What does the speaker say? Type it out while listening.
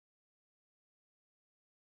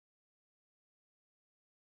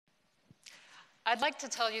I'd like to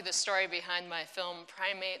tell you the story behind my film,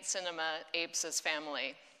 Primate Cinema, Apes As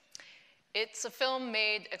Family. It's a film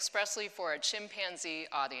made expressly for a chimpanzee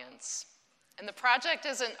audience. And the project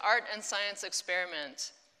is an art and science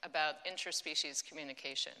experiment about interspecies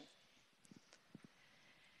communication.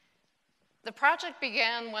 The project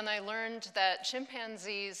began when I learned that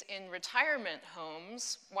chimpanzees in retirement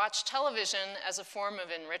homes watch television as a form of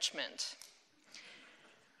enrichment.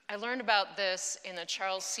 I learned about this in a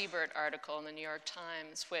Charles Siebert article in the New York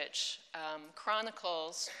Times, which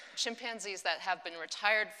chronicles chimpanzees that have been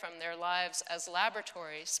retired from their lives as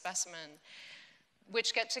laboratory specimen,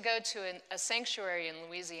 which get to go to a sanctuary in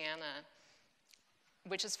Louisiana,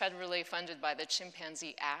 which is federally funded by the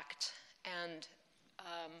Chimpanzee Act. And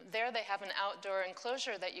there they have an outdoor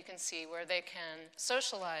enclosure that you can see where they can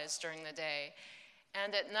socialize during the day.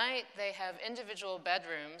 And at night, they have individual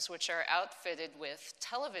bedrooms which are outfitted with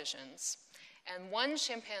televisions. And one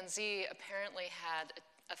chimpanzee apparently had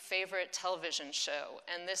a favorite television show,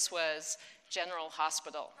 and this was General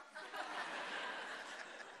Hospital.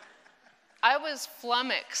 I was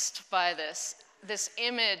flummoxed by this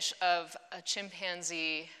image of a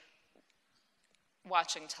chimpanzee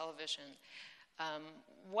watching television.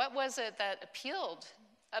 What was it that appealed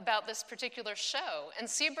about this particular show? And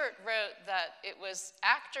Siebert wrote that it was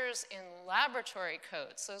actors in laboratory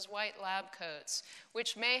coats, those white lab coats,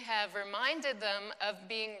 which may have reminded them of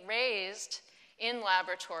being raised in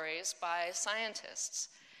laboratories by scientists,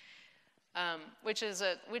 which is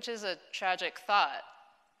a tragic thought.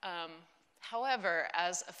 However,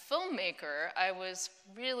 as a filmmaker, I was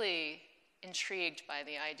really intrigued by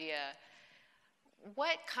the idea.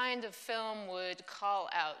 What kind of film would call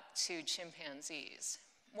out to chimpanzees?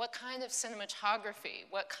 What kind of cinematography,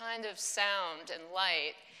 what kind of sound and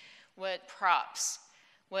light, what props,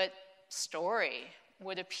 what story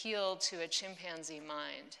would appeal to a chimpanzee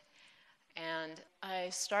mind? And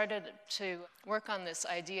I started to work on this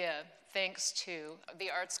idea thanks to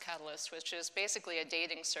the Arts Catalyst, which is basically a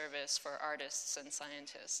dating service for artists and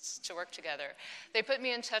scientists to work together. They put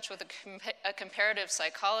me in touch with a comparative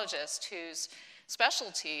psychologist whose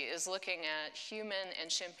specialty is looking at human and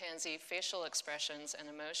chimpanzee facial expressions and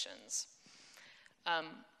emotions. I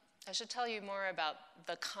should tell you more about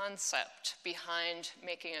the concept behind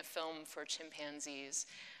making a film for chimpanzees.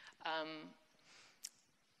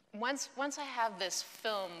 Once I have this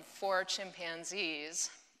film for chimpanzees,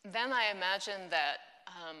 then I imagined that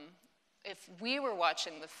if we were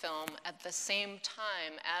watching the film at the same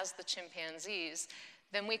time as the chimpanzees,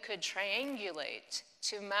 then we could triangulate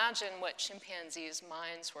to imagine what chimpanzees'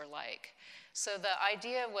 minds were like. So the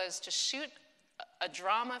idea was to shoot a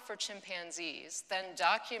drama for chimpanzees, then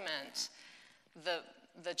document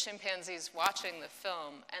the chimpanzees watching the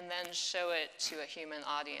film, and then show it to a human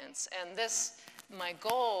audience. And my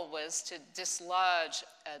goal was to dislodge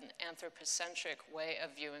an anthropocentric way of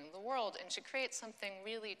viewing the world and to create something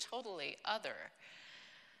really totally other.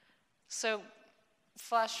 So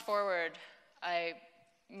flash forward, I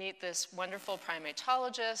meet this wonderful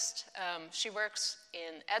primatologist. She works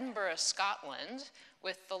in Edinburgh, Scotland,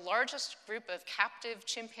 with the largest group of captive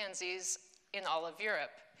chimpanzees in all of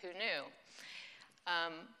Europe. Who knew?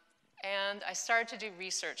 And I started to do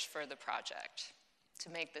research for the project to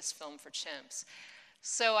make this film for chimps.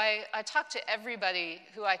 So I talked to everybody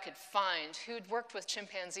who I could find who'd worked with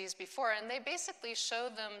chimpanzees before, and they basically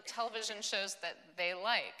showed them television shows that they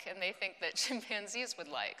like and they think that chimpanzees would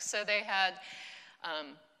like. So they had,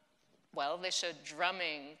 well, they showed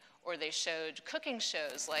drumming, or they showed cooking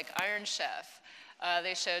shows like Iron Chef.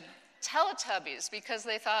 They showed Teletubbies because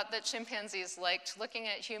they thought that chimpanzees liked looking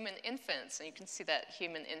at human infants, and you can see that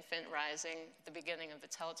human infant rising at the beginning of the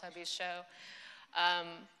Teletubbies show.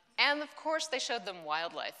 And of course, they showed them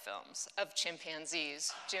wildlife films of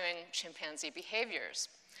chimpanzees doing chimpanzee behaviors.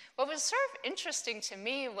 What was sort of interesting to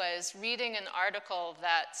me was reading an article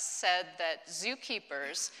that said that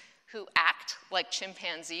zookeepers who act like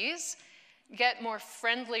chimpanzees get more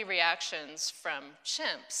friendly reactions from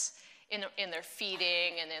chimps in their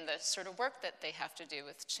feeding and in the sort of work that they have to do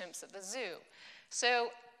with chimps at the zoo. So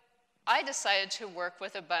I decided to work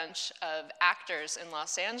with a bunch of actors in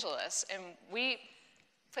Los Angeles, and we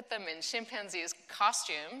put them in chimpanzees'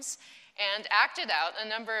 costumes and acted out a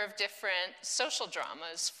number of different social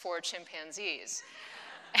dramas for chimpanzees.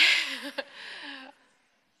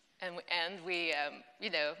 and we, you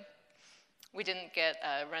know, we didn't get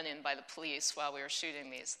run in by the police while we were shooting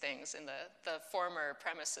these things in the former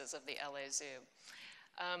premises of the LA Zoo.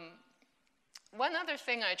 One other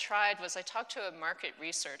thing I tried was I talked to a market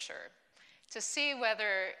researcher to see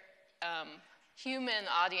whether human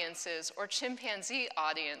audiences or chimpanzee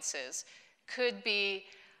audiences could be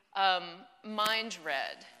mind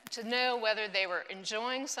read, to know whether they were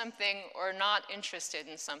enjoying something or not interested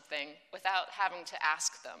in something without having to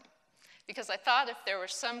ask them. Because I thought if there were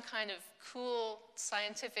some kind of cool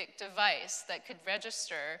scientific device that could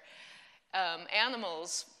register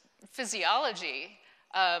animals' physiology,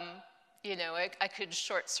 you know, I could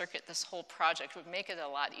short circuit this whole project, would make it a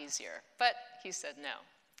lot easier. But he said no.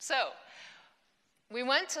 So we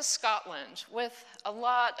went to Scotland with a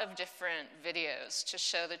lot of different videos to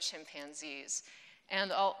show the chimpanzees.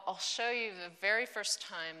 And I'll show you the very first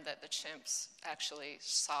time that the chimps actually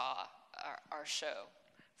saw our show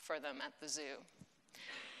for them at the zoo.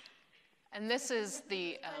 And this is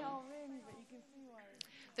the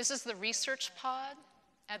research pod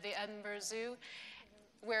at the Edinburgh Zoo,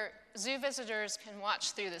 where zoo visitors can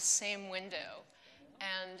watch through the same window,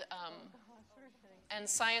 and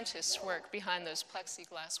scientists work behind those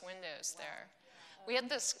plexiglass windows there. We had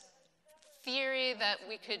this theory that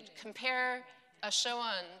we could compare a show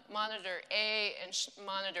on monitor A and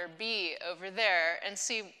monitor B over there and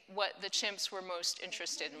see what the chimps were most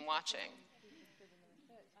interested in watching.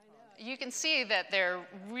 You can see that they're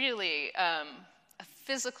really a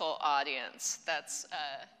physical audience that's,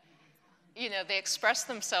 you know, they express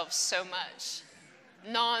themselves so much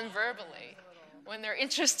non-verbally. When they're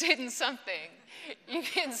interested in something, you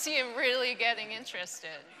can see them really getting interested.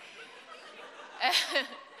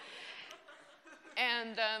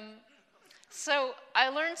 So I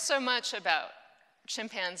learned so much about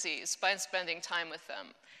chimpanzees by spending time with them.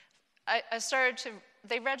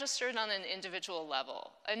 They registered on an individual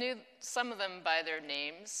level. I knew some of them by their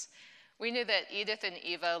names. We knew that Edith and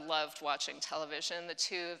Eva loved watching television. The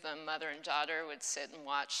two of them, mother and daughter, would sit and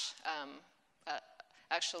watch,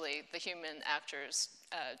 actually, the human actors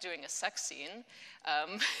doing a sex scene.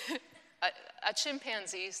 A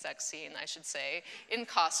chimpanzee sex scene, I should say, in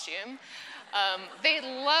costume. They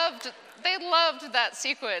loved that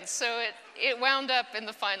sequence, so it wound up in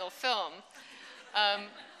the final film.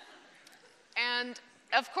 And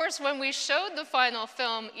of course, when we showed the final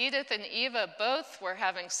film, Edith and Eva both were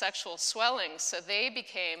having sexual swelling, so they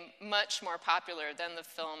became much more popular than the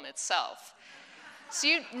film itself. So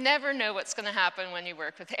you never know what's going to happen when you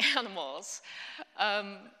work with animals.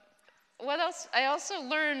 What else? I also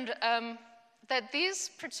learned that these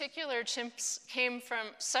particular chimps came from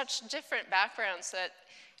such different backgrounds that,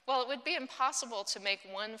 well, it would be impossible to make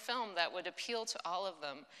one film that would appeal to all of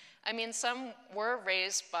them. I mean, some were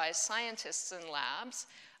raised by scientists in labs.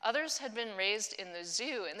 Others had been raised in the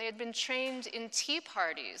zoo, and they had been trained in tea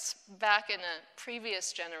parties back in a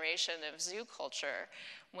previous generation of zoo culture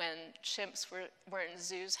when chimps were in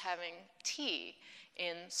zoos having tea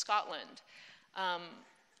in Scotland.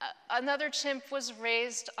 Another chimp was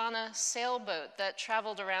raised on a sailboat that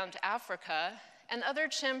traveled around Africa, and other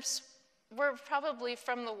chimps were probably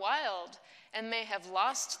from the wild and may have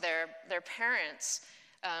lost their parents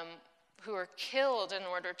who were killed in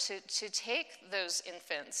order to take those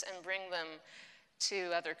infants and bring them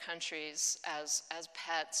to other countries as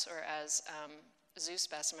pets or as zoo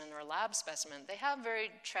specimen or lab specimen. They have very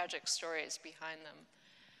tragic stories behind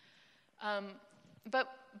them.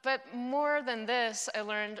 But more than this, I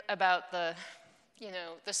learned about the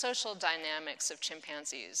social dynamics of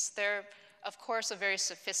chimpanzees. They're, of course, a very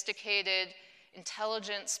sophisticated,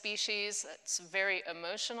 intelligent species that's very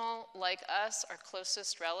emotional, like us, our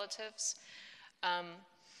closest relatives.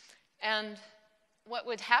 And what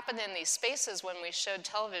would happen in these spaces when we showed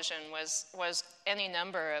television was any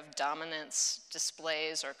number of dominance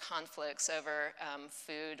displays or conflicts over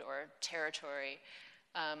food or territory.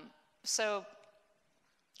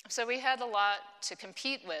 So we had a lot to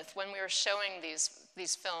compete with when we were showing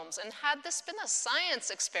these films. And had this been a science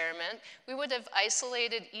experiment, we would have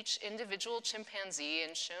isolated each individual chimpanzee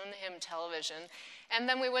and shown him television. And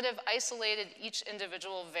then we would have isolated each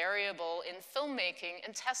individual variable in filmmaking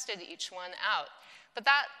and tested each one out. But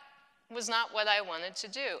that was not what I wanted to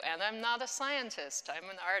do. And I'm not a scientist, I'm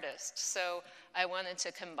an artist. So I wanted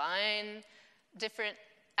to combine different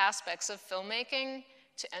aspects of filmmaking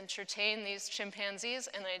to entertain these chimpanzees,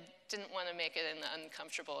 and I didn't want to make it an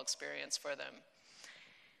uncomfortable experience for them.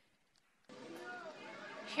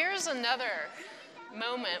 Here's another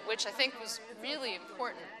moment which I think was really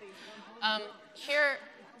important. Here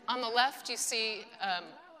on the left you see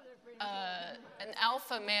an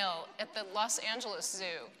alpha male at the Los Angeles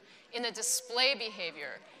Zoo in a display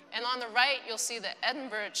behavior, and on the right you'll see the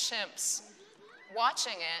Edinburgh chimps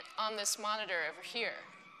watching it on this monitor over here.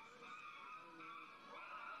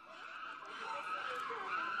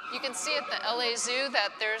 You can see at the LA Zoo that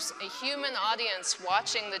there's a human audience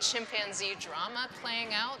watching the chimpanzee drama playing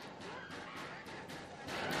out.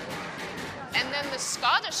 And then the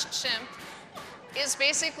Scottish chimp is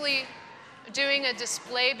basically doing a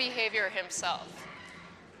display behavior himself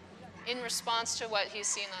in response to what he's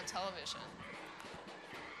seen on television.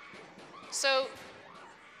 So,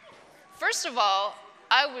 first of all,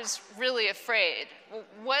 I was really afraid.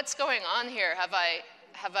 What's going on here? Have I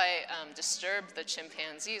disturbed the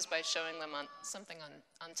chimpanzees by showing them something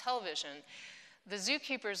on television? The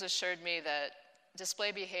zookeepers assured me that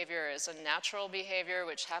display behavior is a natural behavior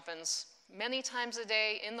which happens many times a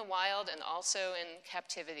day in the wild and also in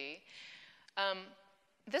captivity.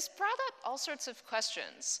 This brought up all sorts of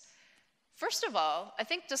questions. First of all, I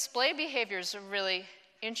think display behavior is a really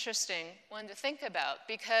interesting one to think about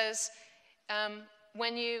because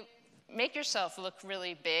when you make yourself look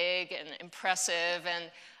really big and impressive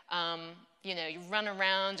and you know, you run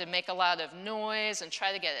around and make a lot of noise and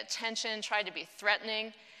try to get attention, try to be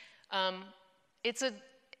threatening, it's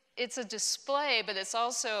a display, but it's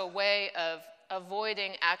also a way of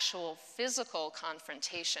avoiding actual physical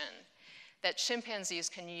confrontation that chimpanzees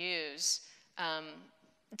can use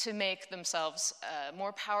to make themselves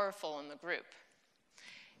more powerful in the group.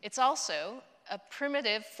 It's also a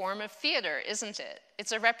primitive form of theater, isn't it?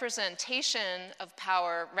 It's a representation of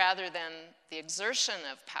power rather than the exertion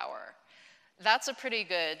of power. That's a pretty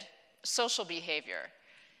good social behavior.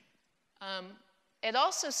 It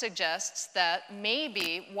also suggests that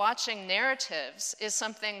maybe watching narratives is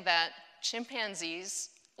something that chimpanzees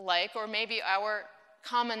like, or maybe our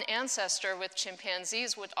common ancestor with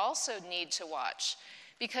chimpanzees would also need to watch.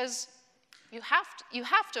 Because you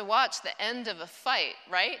have to watch the end of a fight,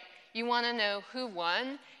 right? You want to know who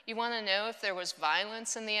won. You want to know if there was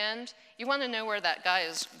violence in the end. You want to know where that guy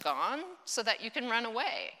is gone so that you can run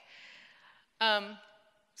away.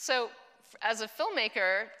 So as a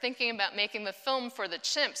filmmaker, thinking about making the film for the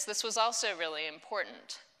chimps, this was also really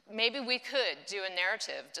important. Maybe we could do a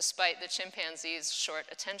narrative despite the chimpanzee's short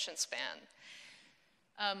attention span.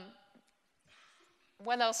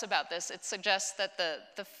 What else about this? It suggests that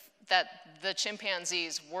the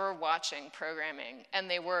chimpanzees were watching programming and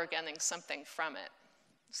they were getting something from it.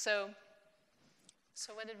 So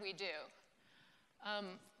what did we do?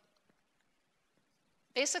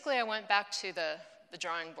 Basically, I went back to the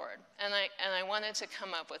drawing board and I wanted to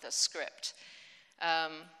come up with a script.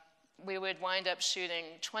 We would wind up shooting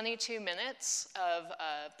 22 minutes of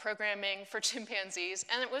programming for chimpanzees,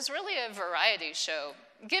 and it was really a variety show,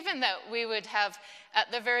 given that we would have,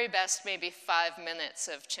 at the very best, maybe 5 minutes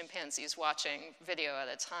of chimpanzees watching video at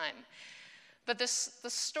a time. But the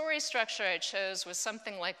story structure I chose was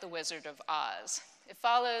something like The Wizard of Oz. It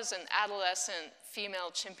follows an adolescent female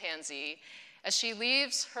chimpanzee as she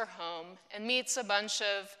leaves her home and meets a bunch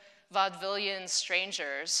of vaudevillian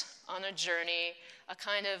strangers on a journey, a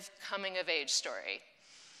kind of coming-of-age story.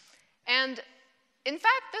 And in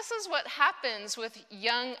fact, this is what happens with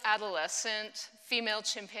young adolescent female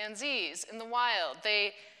chimpanzees in the wild.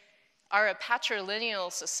 They are a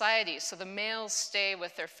patrilineal society, so the males stay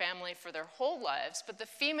with their family for their whole lives, but the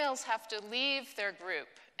females have to leave their group,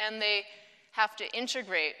 and they have to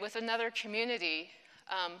integrate with another community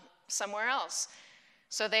somewhere else.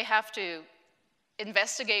 So they have to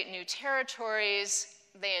investigate new territories.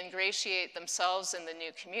 They ingratiate themselves in the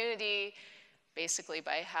new community, basically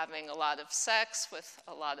by having a lot of sex with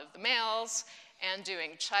a lot of the males and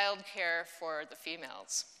doing childcare for the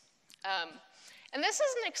females. And this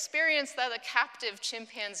is an experience that a captive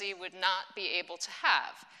chimpanzee would not be able to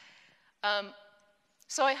have.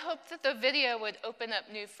 So I hope that the video would open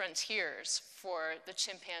up new frontiers for the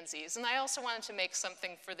chimpanzees. And I also wanted to make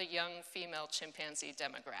something for the young female chimpanzee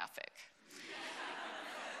demographic.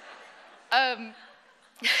 Other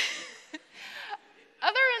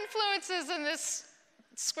influences in this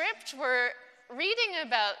script were reading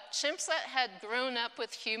about chimps that had grown up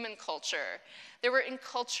with human culture. They were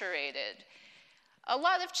enculturated. A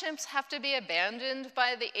lot of chimps have to be abandoned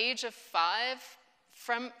by the age of 5.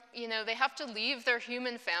 They have to leave their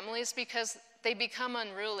human families because they become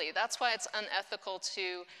unruly. That's why it's unethical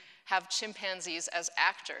to have chimpanzees as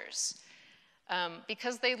actors.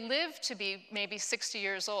 Because they live to be maybe 60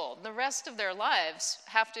 years old. The rest of their lives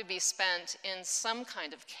have to be spent in some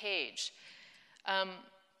kind of cage.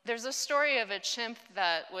 There's a story of a chimp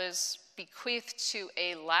that was bequeathed to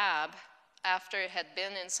a lab after it had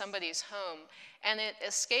been in somebody's home, and it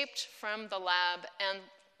escaped from the lab, and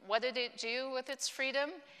what did it do with its freedom?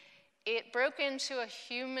 It broke into a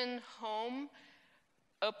human home,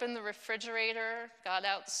 opened the refrigerator, got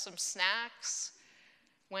out some snacks,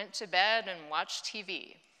 went to bed and watched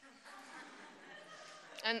TV.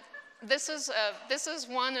 And this is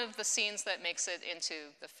one of the scenes that makes it into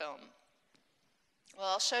the film. Well,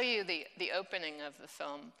 I'll show you the opening of the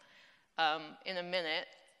film. in a minute.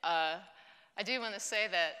 I do want to say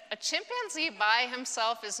that a chimpanzee by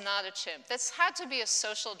himself is not a chimp. This had to be a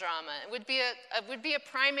social drama. It would be a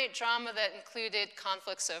primate drama that included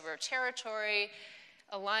conflicts over territory,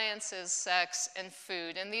 alliances, sex, and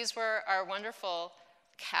food. And these were our wonderful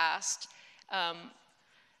cast.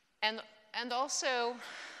 And also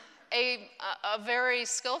a very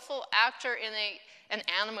skillful actor in an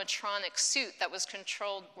animatronic suit that was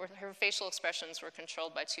controlled, where her facial expressions were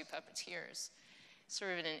controlled by two puppeteers.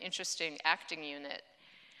 Sort of an interesting acting unit.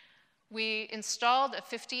 We installed a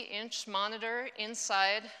 50-inch monitor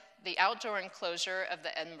inside the outdoor enclosure of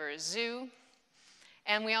the Edinburgh Zoo.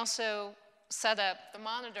 And we also set up the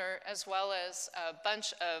monitor as well as a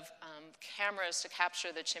bunch of cameras to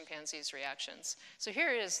capture the chimpanzees' reactions. So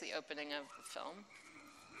here is the opening of the film.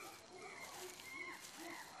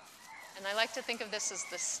 And I like to think of this as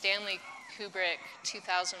the Stanley Kubrick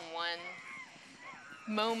 2001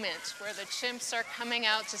 moment where the chimps are coming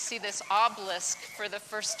out to see this obelisk for the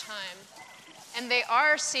first time. And they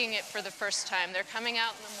are seeing it for the first time. They're coming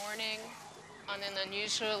out in the morning on an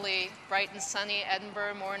unusually bright and sunny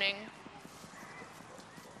Edinburgh morning.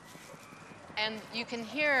 And you can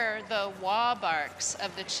hear the wah barks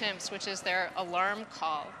of the chimps, which is their alarm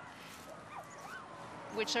call,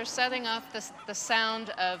 which are setting off the sound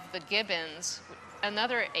of the gibbons,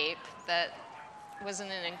 another ape that was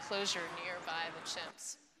in an enclosure nearby the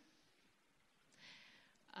chimps.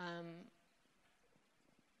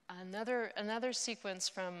 Another sequence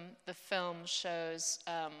from the film shows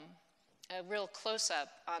a real close-up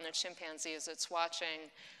on a chimpanzee as it's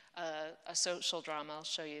watching a social drama. I'll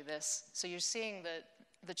show you this. So you're seeing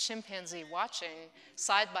the chimpanzee watching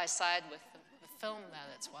side by side with the film that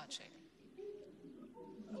it's watching.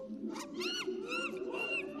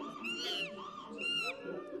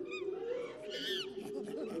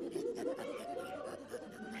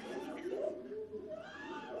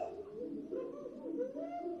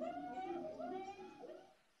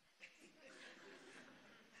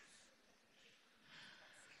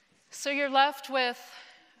 So you're left with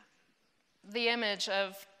the image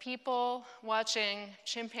of people watching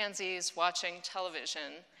chimpanzees watching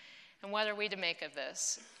television. And what are we to make of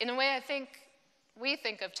this? In a way, I think we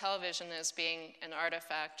think of television as being an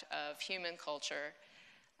artifact of human culture,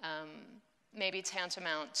 maybe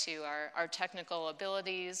tantamount to our technical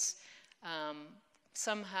abilities,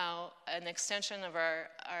 somehow an extension of our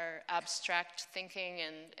abstract thinking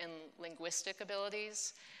and linguistic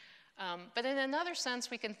abilities. But in another sense,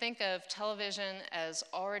 we can think of television as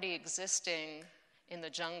already existing in the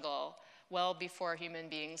jungle well before human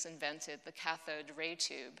beings invented the cathode ray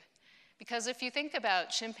tube. Because if you think about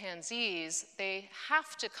chimpanzees, they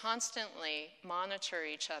have to constantly monitor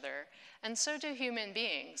each other, and so do human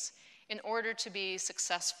beings, in order to be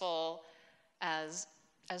successful as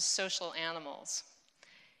social animals.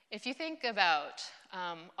 If you think about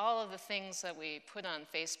all of the things that we put on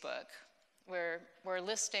Facebook, we're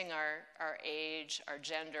listing our age, our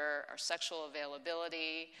gender, our sexual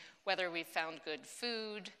availability, whether we found good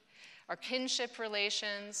food, our kinship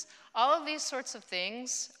relations. All of these sorts of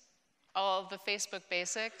things, all of the Facebook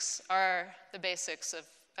basics, are the basics of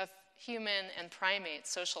human and primate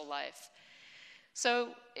social life. So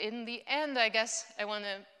in the end, I guess I want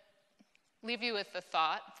to leave you with the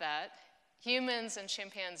thought that humans and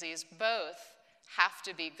chimpanzees both have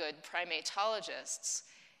to be good primatologists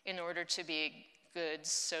in order to be good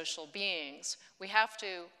social beings. We have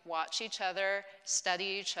to watch each other,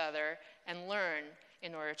 study each other, and learn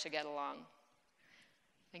in order to get along.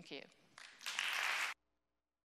 Thank you.